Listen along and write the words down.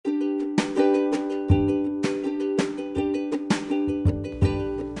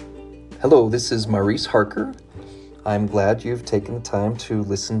Hello, this is Maurice Harker. I'm glad you've taken the time to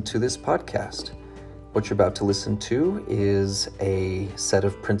listen to this podcast. What you're about to listen to is a set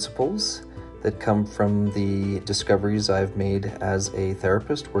of principles that come from the discoveries I've made as a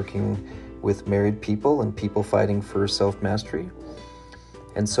therapist working with married people and people fighting for self-mastery.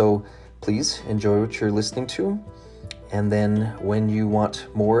 And so please enjoy what you're listening to. And then when you want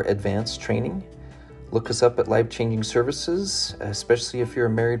more advanced training, look us up at Life Changing Services, especially if you're a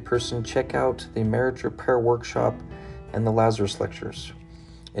married person. Check out the Marriage Repair Workshop and the Lazarus Lectures.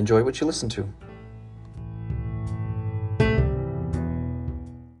 Enjoy what you listen to.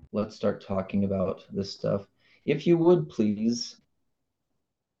 Let's start talking about this stuff. If you would please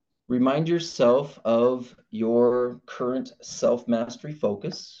remind yourself of your current self-mastery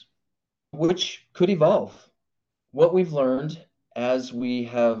focus, which could evolve. What we've learned as we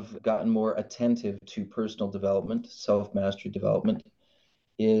have gotten more attentive to personal development, self-mastery development,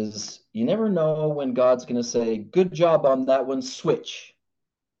 is you never know when God's going to say, good job on that one, switch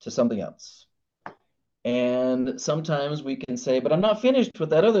to something else. And sometimes we can say, but I'm not finished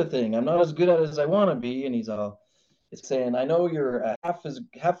with that other thing. I'm not as good at it as I want to be. And it's saying, I know you're half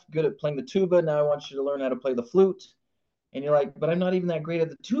good at playing the tuba. Now I want you to learn how to play the flute. And you're like, but I'm not even that great at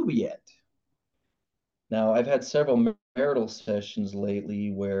the tuba yet. Now, I've had several marital sessions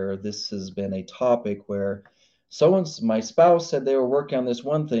lately where this has been a topic where my spouse said they were working on this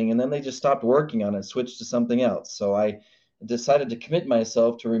one thing and then they just stopped working on it, switched to something else. So I decided to commit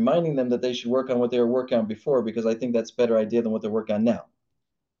myself to reminding them that they should work on what they were working on before, because I think that's a better idea than what they're working on now.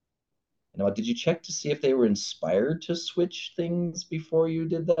 Now, did you check to see if they were inspired to switch things before you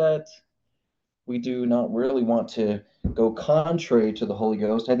did that? We do not really want to go contrary to the Holy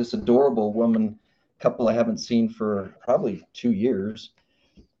Ghost. I had this adorable couple I haven't seen for probably 2 years,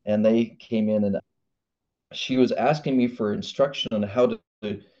 and they came in and she was asking me for instruction on how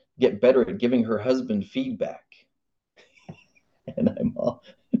to get better at giving her husband feedback. And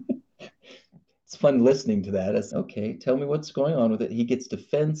it's fun listening to that. It's okay, tell me what's going on with it. He gets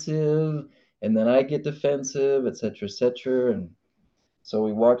defensive, and then I get defensive, etc., etc. And so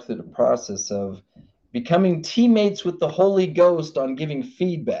we walked through the process of becoming teammates with the Holy Ghost on giving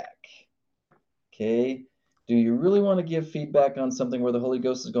feedback. Okay, do you really want to give feedback on something where the Holy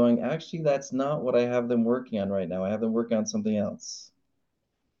Ghost is going, actually, that's not what I have them working on right now. I have them working on something else.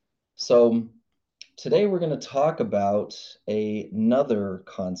 So today we're going to talk about another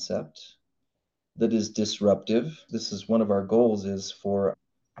concept that is disruptive. This is one of our goals, is for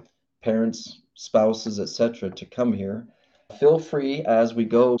parents, spouses, etc., to come here. Feel free as we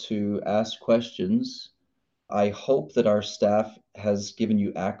go to ask questions. I hope that our staff has given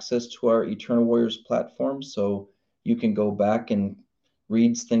you access to our Eternal Warriors platform, so you can go back and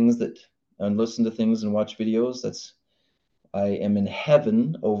read things and listen to things and watch videos. I am in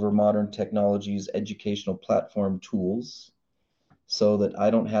heaven over modern technology's educational platform tools, so that I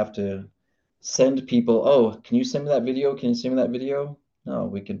don't have to send people, oh, can you send me that video? Can you send me that video? No,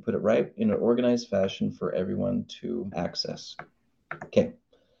 we can put it right in an organized fashion for everyone to access. Okay.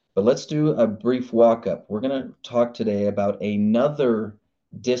 But let's do a brief walk-up. We're going to talk today about another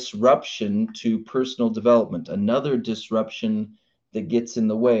disruption to personal development, another disruption that gets in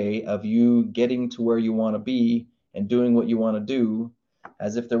the way of you getting to where you want to be and doing what you want to do,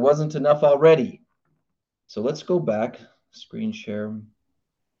 as if there wasn't enough already. So let's go back, screen share.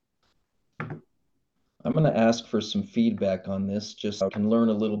 I'm going to ask for some feedback on this, just so I can learn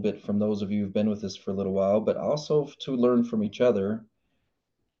a little bit from those of you who've been with us for a little while, but also to learn from each other.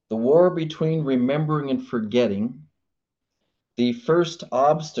 The war between remembering and forgetting. The first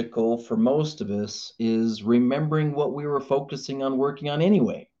obstacle for most of us is remembering what we were focusing on working on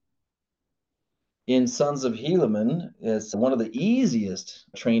anyway. In Sons of Helaman, it's one of the easiest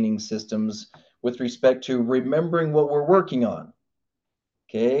training systems with respect to remembering what we're working on.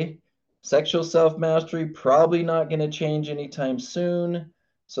 Okay? Sexual self-mastery, probably not going to change anytime soon.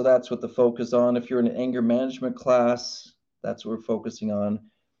 So that's what the focus on. If you're in an anger management class, that's what we're focusing on.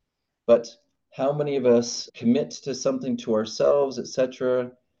 But how many of us commit to something to ourselves,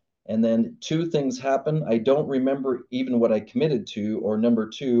 etc., and then two things happen? I don't remember even what I committed to, or number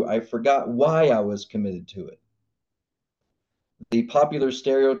two, I forgot why I was committed to it. The popular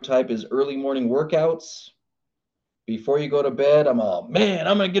stereotype is early morning workouts. Before you go to bed, I'm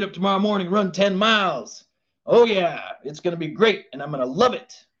going to get up tomorrow morning, run 10 miles. Oh yeah, it's going to be great, and I'm going to love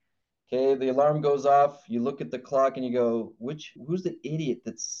it. Okay, the alarm goes off. You look at the clock and you go, who's the idiot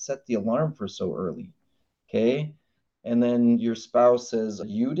that set the alarm for so early? Okay, and then your spouse says,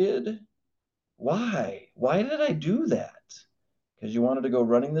 you did? Why? Why did I do that? Because you wanted to go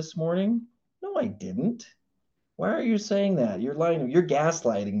running this morning? No, I didn't. Why are you saying that? You're lying. You're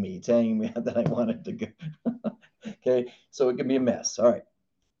gaslighting me, telling me that I wanted to go. Okay, so it can be a mess. All right.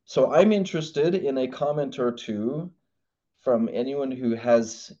 So I'm interested in a comment or two from anyone who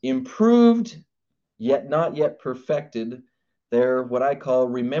has improved, yet not yet perfected, their what I call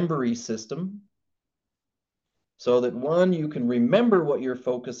remembery system. So that one, you can remember what you're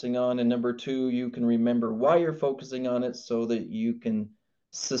focusing on, and number two, you can remember why you're focusing on it so that you can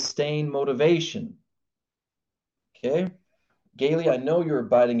sustain motivation. Okay? Gailey, I know you're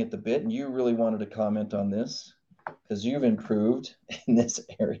biting at the bit and you really wanted to comment on this because you've improved in this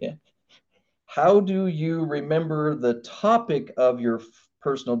area. How do you remember the topic of your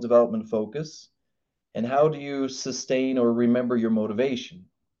personal development focus, and how do you sustain or remember your motivation?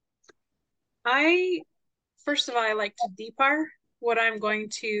 I, first of all, I like to DPAR what I'm going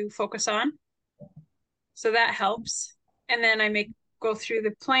to focus on. So that helps. And then go through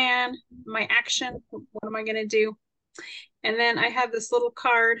the plan, my action, what am I going to do? And then I have this little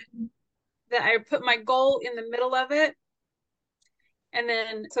card that I put my goal in the middle of it. And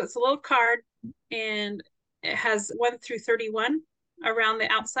then, so it's a little card and it has 1 through 31 around the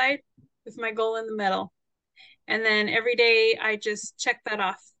outside with my goal in the middle. And then every day I just check that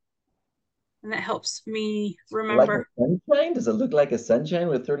off. And that helps me Like a remember. sunshine? Does it look like a sunshine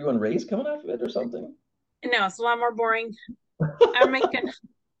with 31 rays coming off of it or something? No, it's a lot more boring. I'm making Dang.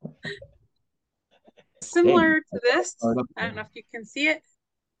 similar to this. I don't know if you can see it.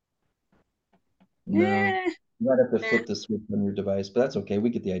 No. Eh, You might have to eh. flip the switch on your device, but that's okay. We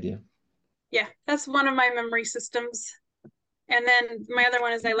get the idea. Yeah, that's one of my memory systems. And then my other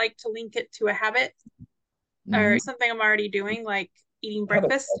one is I like to link it to a habit or Mhm. something I'm already doing, like eating I have a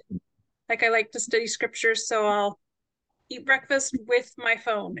breakfast. Like I like to study scriptures, so I'll eat breakfast with my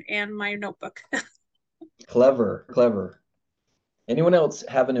phone and my notebook. clever, clever. Anyone else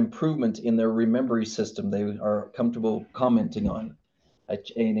have an improvement in their memory system they are comfortable commenting on?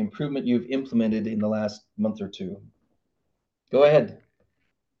 An improvement you've implemented in the last month or two? Go ahead.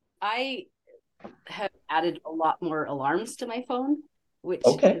 I have added a lot more alarms to my phone, which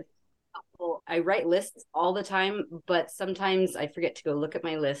Okay. is helpful. I write lists all the time, but sometimes I forget to go look at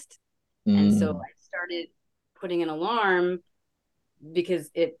my list. And so Mm. I started putting an alarm because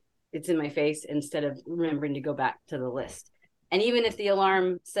it's in my face instead of remembering to go back to the list. And even if the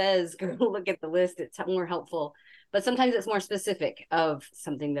alarm says go look at the list, it's more helpful. But sometimes it's more specific of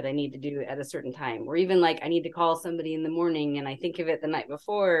something that I need to do at a certain time. Or even like I need to call somebody in the morning and I think of it the night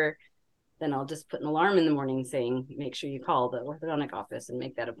before, then I'll just put an alarm in the morning saying, make sure you call the orthodontic office and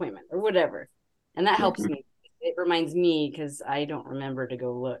make that appointment or whatever. And that helps me. It reminds me because I don't remember to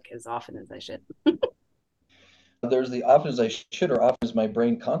go look as often as I should. There's the often as I should or often as my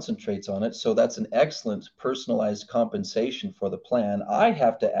brain concentrates on it. So that's an excellent personalized compensation for the plan. I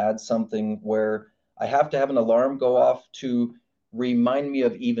have to add something where I have to have an alarm go off to remind me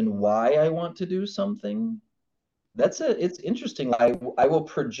of even why I want to do something. It's interesting. I will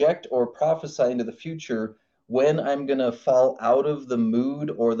project or prophesy into the future when I'm gonna fall out of the mood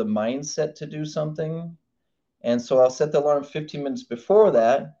or the mindset to do something. And so I'll set the alarm 15 minutes before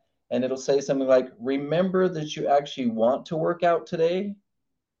that, and it'll say something like, remember that you actually want to work out today.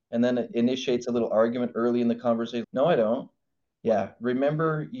 And then it initiates a little argument early in the conversation. No, I don't. Yeah,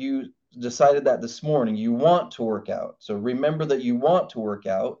 remember you decided that this morning. You want to work out. So remember that you want to work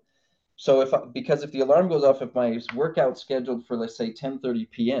out. So because if the alarm goes off, if my workout's scheduled for, let's say, 10:30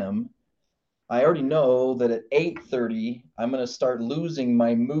 p.m., I already know that at 8:30 I'm going to start losing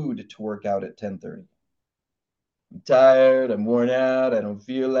my mood to work out at 10:30. I'm tired, I'm worn out, I don't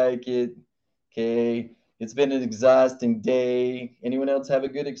feel like it. Okay, it's been an exhausting day. Anyone else have a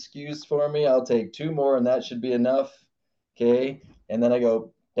good excuse for me? I'll take two more and that should be enough. Okay, and then I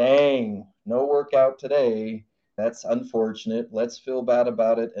go, dang, no workout today. That's unfortunate. Let's feel bad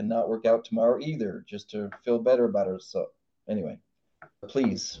about it and not work out tomorrow either, just to feel better about it. So, anyway,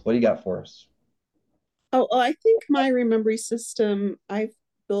 please, what do you got for us? Oh, well, I think my Remembry system, I've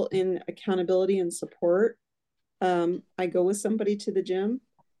built in accountability and support. I go with somebody to the gym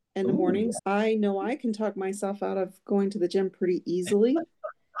in the Ooh, mornings. I know I can talk myself out of going to the gym pretty easily.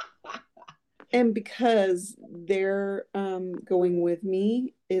 And because they're going with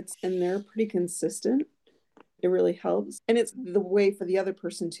me, and they're pretty consistent. It really helps. And it's the way for the other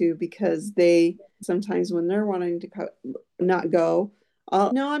person too, because they sometimes when they're wanting to not go,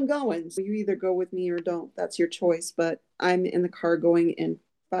 no, I'm going. So you either go with me or don't. That's your choice. But I'm in the car going in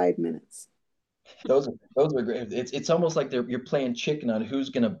 5 minutes. those are great. It's almost like you're playing chicken on who's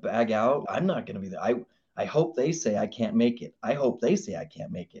gonna bag out. I'm not gonna be there. I hope they say I can't make it. I hope they say I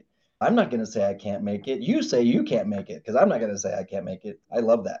can't make it. I'm not gonna say I can't make it. You say you can't make it because I'm not gonna say I can't make it. I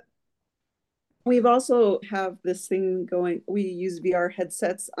love that. We've also have this thing going. We use VR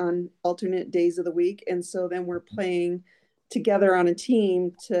headsets on alternate days of the week, and so then we're playing together on a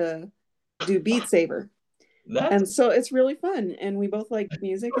team to do Beat Saber. That's And so it's really fun, and we both like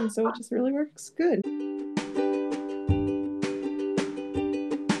music, and so it just really works good.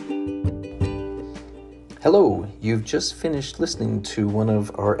 Hello, you've just finished listening to one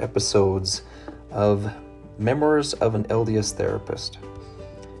of our episodes of Memoirs of an LDS Therapist.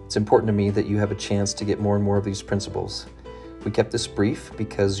 It's important to me that you have a chance to get more and more of these principles. We kept this brief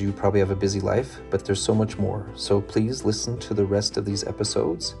because you probably have a busy life, but there's so much more. So please listen to the rest of these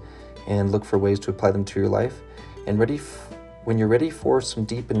episodes and look for ways to apply them to your life. And when you're ready for some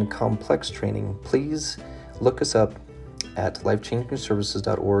deep and complex training, please look us up at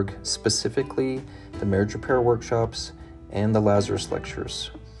lifechangingservices.org, specifically the marriage repair workshops and the Lazarus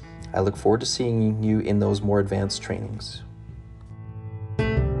lectures. I look forward to seeing you in those more advanced trainings.